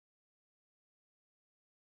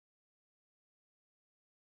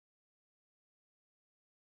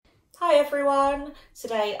Hi everyone!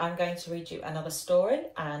 Today I'm going to read you another story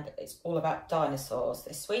and it's all about dinosaurs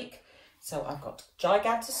this week. So I've got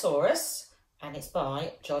Gigantosaurus and it's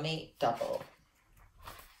by Johnny Double.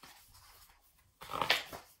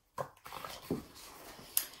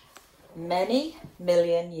 Many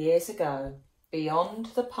million years ago, beyond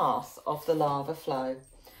the path of the lava flow,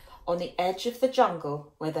 on the edge of the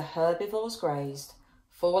jungle where the herbivores grazed,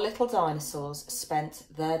 4 little dinosaurs spent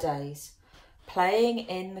their days playing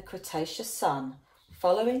in the Cretaceous sun,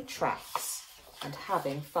 following tracks and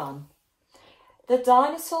having fun. The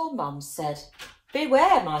dinosaur mums said,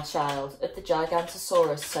 "Beware, my child, of the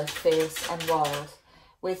Gigantosaurus so fierce and wild.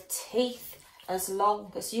 With teeth as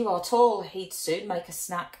long as you are tall, he'd soon make a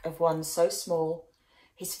snack of one so small.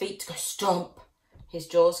 His feet go stomp, his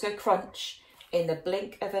jaws go crunch. In the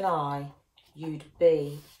blink of an eye, you'd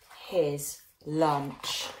be his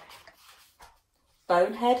lunch."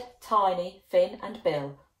 Bonehead, Tiny, Finn and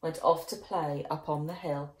Bill went off to play up on the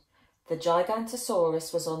hill. The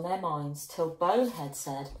Gigantosaurus was on their minds till Bonehead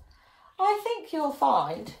said, "I think you'll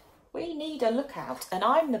find we need a lookout and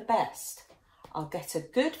I'm the best. I'll get a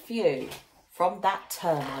good view from that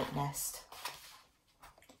termite nest."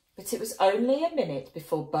 But it was only a minute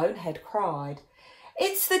before Bonehead cried,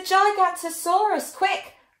 "It's the Gigantosaurus!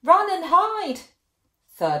 Quick, run and hide!"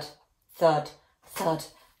 Thud, thud, thud.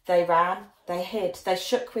 They ran, they hid, they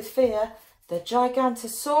shook with fear. The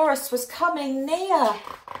Gigantosaurus was coming near.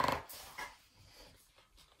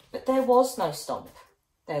 But there was no stomp,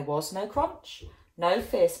 there was no crunch. No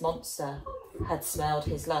fierce monster had smelled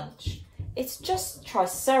his lunch. "It's just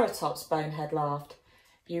Triceratops," Bonehead laughed.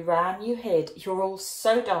 "You ran, you hid, you're all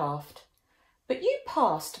so daft. But you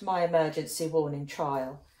passed my emergency warning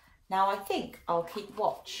trial. Now I think I'll keep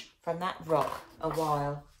watch from that rock a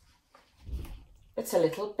while." But a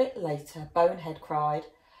little bit later, Bonehead cried,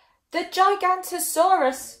 "The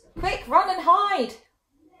Gigantosaurus! Quick, run and hide!"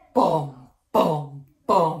 Boom, boom,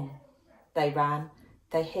 boom. They ran,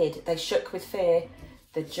 they hid, they shook with fear.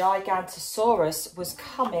 The Gigantosaurus was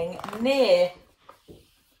coming near.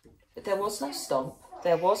 But there was no stomp,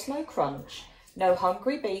 there was no crunch, no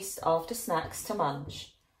hungry beast after snacks to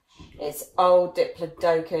munch. "It's old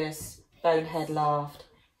Diplodocus," Bonehead laughed.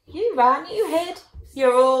 "You ran, you hid,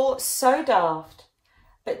 you're all so daft.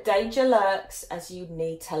 But danger lurks as you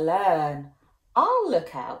need to learn. I'll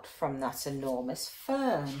look out from that enormous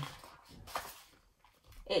fern."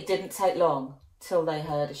 It didn't take long till they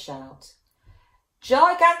heard a shout.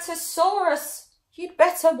 "Gigantosaurus, you'd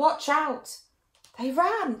better watch out." They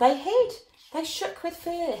ran, they hid, they shook with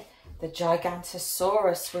fear. The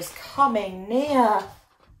Gigantosaurus was coming near.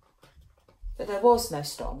 But there was no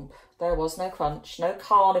stomp, there was no crunch, no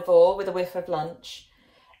carnivore with a whiff of lunch.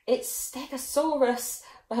 "It's Stegosaurus,"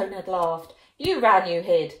 Bonehead laughed. "You ran, you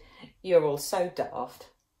hid, you're all so daft.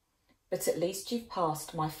 But at least you've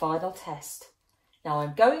passed my final test. Now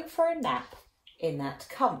I'm going for a nap in that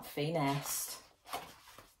comfy nest."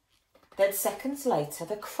 Then seconds later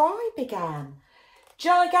the cry began,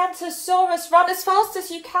 "Gigantosaurus, run as fast as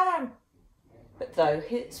you can!" But though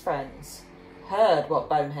his friends heard what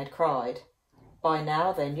Bonehead cried, by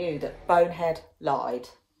now they knew that Bonehead lied.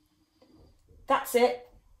 "That's it,"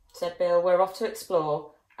 said Bill, "we're off to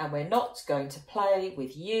explore and we're not going to play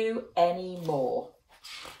with you anymore."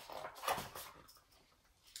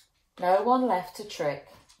 No one left to trick,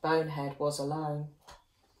 Bonehead was alone.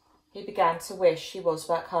 He began to wish he was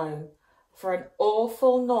back home, for an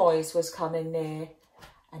awful noise was coming near,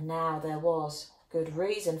 and now there was good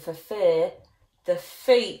reason for fear. The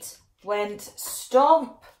feet went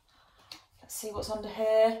stomp. Let's see what's under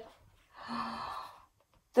here.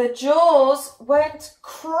 The jaws went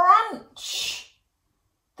crunch.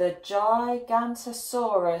 The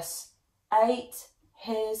Gigantosaurus ate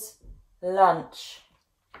his lunch.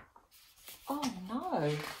 Oh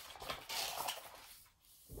no.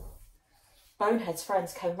 Bonehead's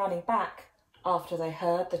friends came running back after they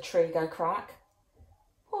heard the tree go crack.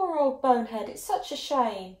 "Poor old Bonehead, it's such a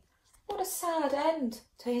shame. What a sad end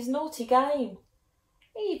to his naughty game.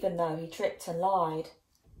 Even though he tricked and lied,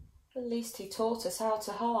 at least he taught us how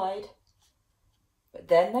to hide." But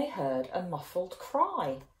then they heard a muffled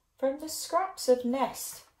cry from the scraps of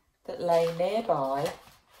nest that lay nearby.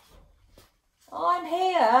 "I'm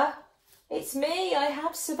here. It's me, I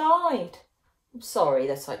have survived. I'm sorry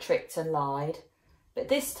that I tricked and lied, but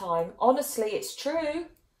this time, honestly, it's true.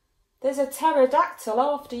 There's a pterodactyl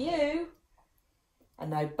after you."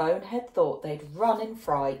 And though Bonehead thought they'd run in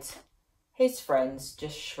fright, his friends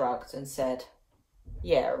just shrugged and said,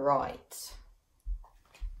 "Yeah, right."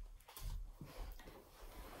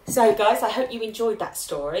 So guys, I hope you enjoyed that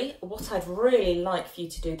story. What I'd really like for you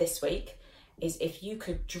to do this week is if you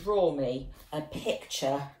could draw me a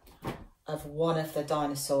picture of one of the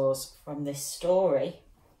dinosaurs from this story.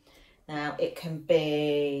 Now, it can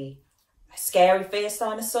be a scary, fierce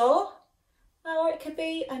dinosaur, or it could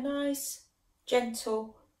be a nice,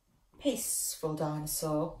 gentle, peaceful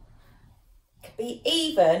dinosaur. It could be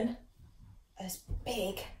even as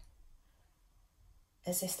big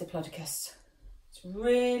as this Diplodocus. It's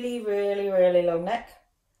really, really, really long neck.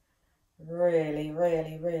 Really,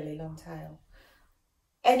 really, really long tail.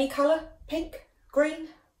 Any colour, pink, green,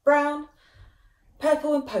 brown,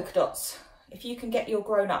 purple and polka dots. If you can get your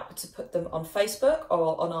grown up to put them on Facebook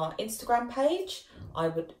or on our Instagram page, I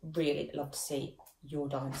would really love to see your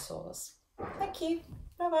dinosaurs. Thank you.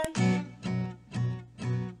 Bye-bye.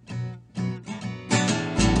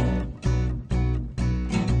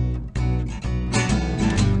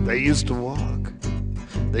 They used to walk,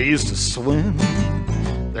 they used to swim,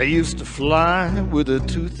 they used to fly with a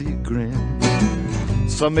toothy grin.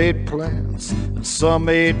 Some ate plants and some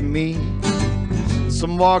ate meat.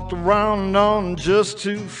 Some walked around on just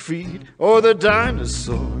 2 feet. Or the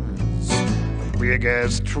dinosaurs, big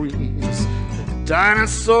as trees. The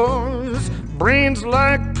dinosaurs, brains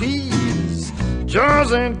like peas,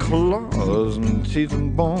 jaws and claws and teeth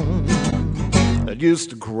and bone, that used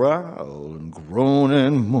to growl and groan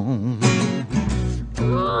and moan.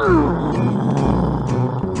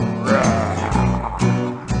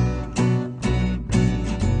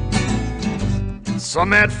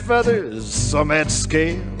 Some had feathers, some had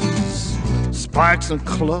scales, spikes and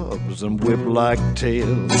clubs and whip-like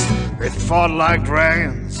tails. They fought like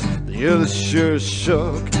dragons, the earth sure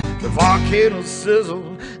shook. The volcano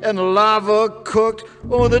sizzled and the lava cooked.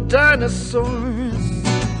 Oh, the dinosaurs,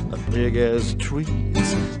 big as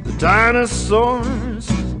trees. The dinosaurs,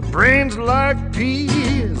 brains like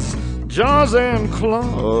peas, jaws and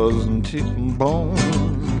claws and teeth and bone,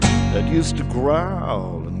 that used to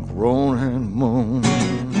growl and groan and moan.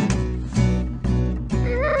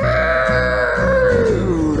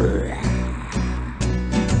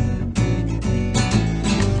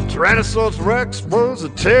 Tyrannosaurus Rex was a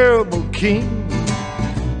terrible king.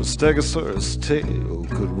 The Stegosaurus tail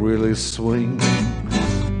could really swing.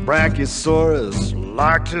 Brachiosaurus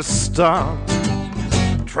liked to stomp.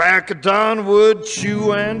 Trachodon would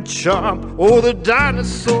chew and chomp. Oh, the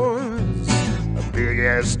dinosaurs, big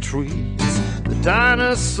as trees. The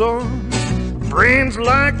dinosaurs, brains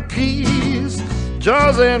like peas,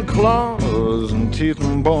 jaws and claws and teeth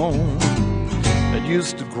and bone, that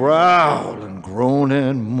used to growl and groan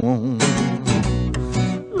and moan.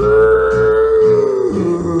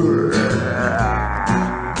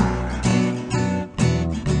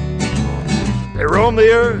 They roamed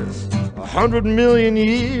the earth 100 million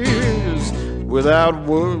years without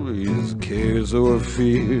worries, cares, or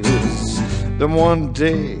fears. Then one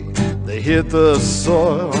day they hit the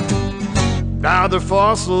soil. Now they're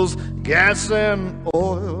fossils, gas and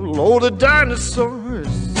oil. Oh, the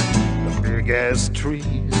dinosaurs, the big ass trees.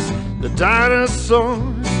 The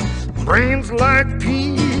dinosaurs, brains like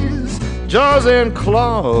peas, jaws and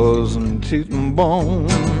claws and teeth and bone,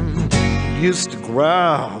 used to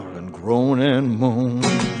growl and groan and moan.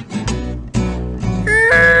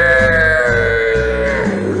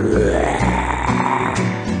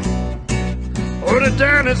 Oh, the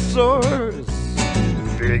dinosaurs,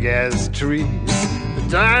 big as trees. The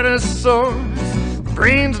dinosaurs,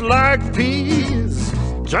 brains like peas,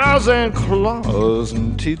 jaws and claws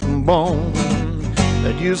and teeth and bone,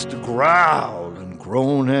 that used to growl and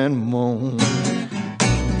groan and moan.